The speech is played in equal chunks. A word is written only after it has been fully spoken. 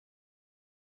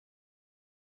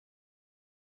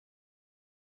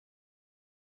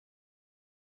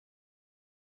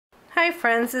Hi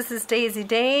friends, this is Daisy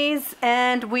Days,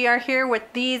 and we are here with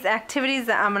these activities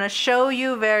that I'm going to show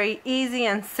you. Very easy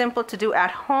and simple to do at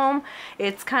home.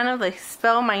 It's kind of like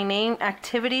spell my name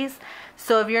activities.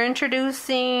 So if you're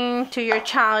introducing to your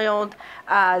child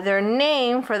their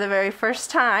name for the very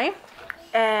first time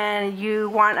and you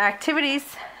want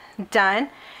activities done,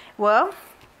 well,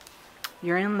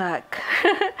 you're in luck.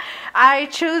 I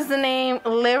choose the name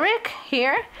Lyric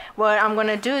here. What I'm going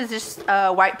to do is just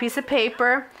a white piece of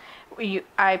paper.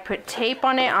 I put tape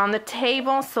on it on the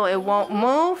table so it won't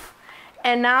move.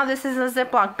 And now this is a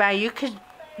Ziploc bag. You could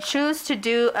choose to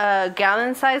do a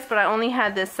gallon size, but I only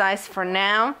had this size for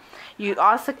now. You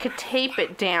also could tape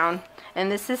it down.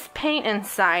 And this is paint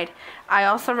inside. I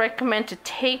also recommend to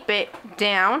tape it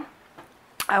down.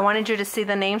 I wanted you to see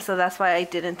the name, so that's why I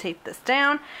didn't tape this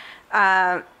down.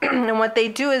 And what they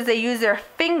do is they use their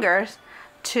fingers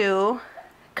to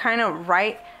kind of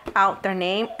write out their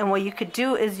name, and what you could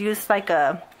do is use like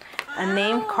a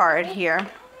name card here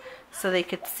so they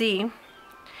could see,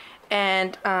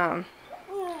 and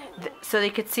so they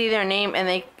could see their name,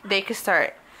 and they could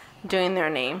start doing their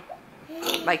name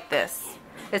like this.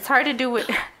 It's hard to do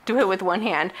it with one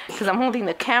hand because I'm holding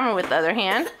the camera with the other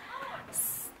hand,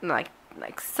 like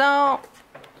so,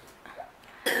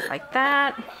 like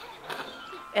that.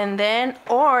 And then,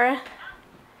 or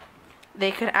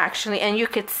they could actually, and you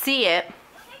could see it.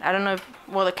 I don't know if,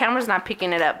 well, the camera's not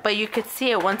picking it up, but you could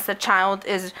see it once the child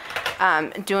is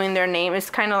doing their name. It's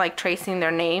kind of like tracing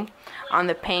their name on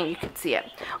the paint. You could see it.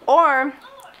 Or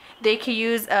they could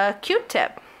use a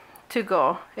Q-tip to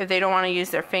go. If they don't want to use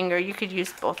their finger, you could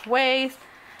use both ways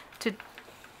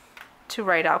to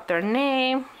write out their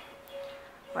name,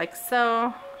 like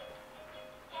so.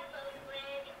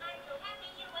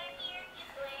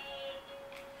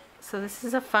 So this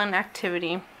is a fun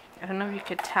activity. I don't know if you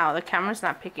could tell, the camera's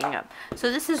not picking up.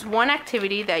 So this is one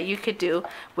activity that you could do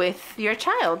with your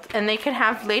child, and they could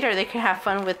have later, they could have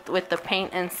fun with the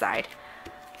paint inside.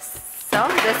 So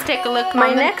let's take a look.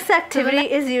 My next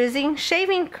activity is using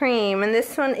shaving cream, and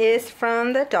this one is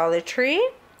from the Dollar Tree.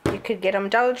 You could get them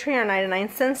Dollar Tree or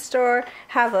 99-cent store.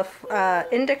 Have a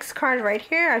index card right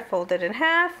here. I fold it in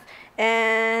half,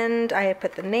 and I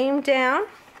put the name down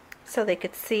so they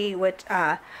could see what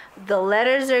the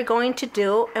letters they're going to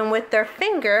do, and with their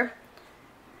finger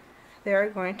they're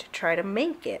going to try to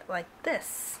make it like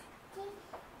this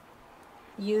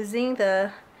using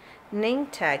the name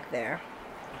tag there.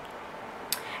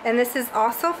 And this is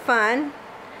also fun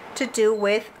to do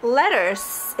with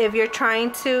letters. If you're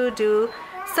trying to do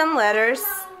some letters,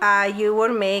 you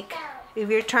would make, if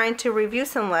you're trying to review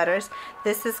some letters,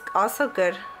 this is also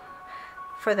good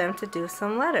for them to do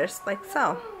some letters like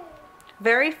so.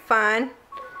 Very fun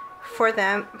for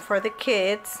them, for the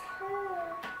kids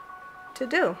to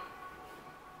do,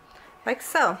 like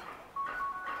so.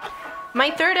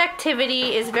 My third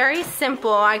activity is very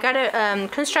simple. I got a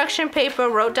construction paper,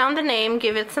 wrote down the name,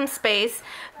 give it some space,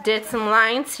 did some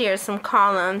lines here, some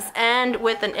columns, and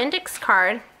with an index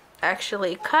card,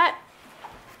 actually cut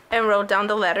and wrote down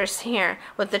the letters here.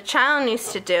 What the child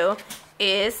needs to do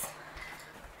is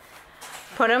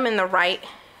put them in the right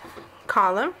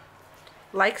column,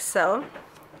 like so,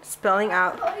 spelling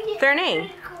out their name.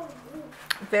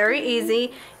 Very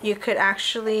easy. You could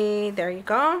actually, there you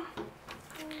go,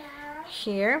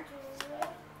 here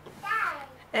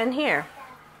and here,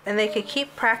 and they could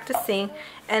keep practicing,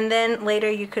 and then later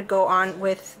you could go on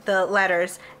with the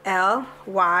letters L,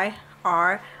 Y,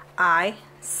 R, I,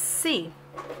 C.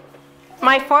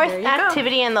 My fourth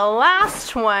activity and the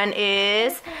last one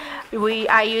is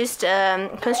I used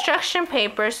construction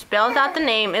paper, spelled out the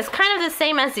name. It's kind of the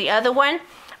same as the other one,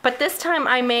 but this time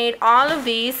I made all of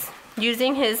these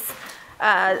using his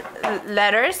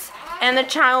letters, and the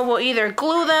child will either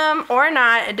glue them or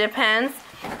not. It depends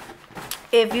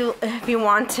if you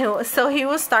want to. So he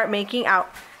will start making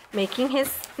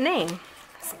his name,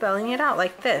 spelling it out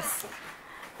like this,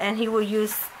 and he will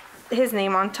use his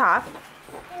name on top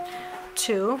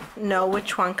to know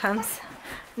which one comes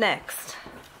next.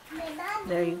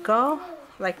 There you go,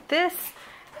 like this,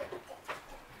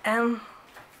 and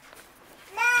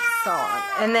so on.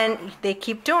 And then they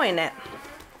keep doing it,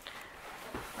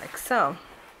 like so.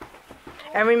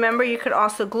 And remember, you could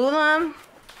also glue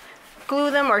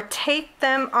them or tape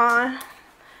them on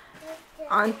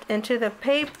into the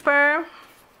paper,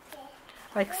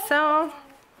 like so.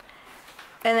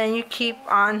 And then you keep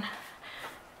on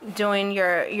doing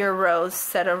your rows,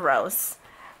 set of rows.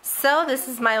 So this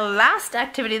is my last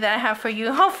activity that I have for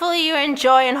you. Hopefully you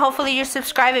enjoy, and hopefully you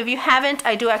subscribe. If you haven't,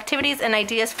 I do activities and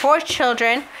ideas for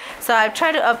children. So I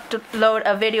try to upload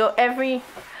a video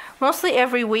mostly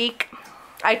every week.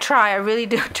 I try. I really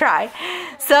do try.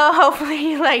 So hopefully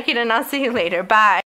you like it, and I'll see you later. Bye.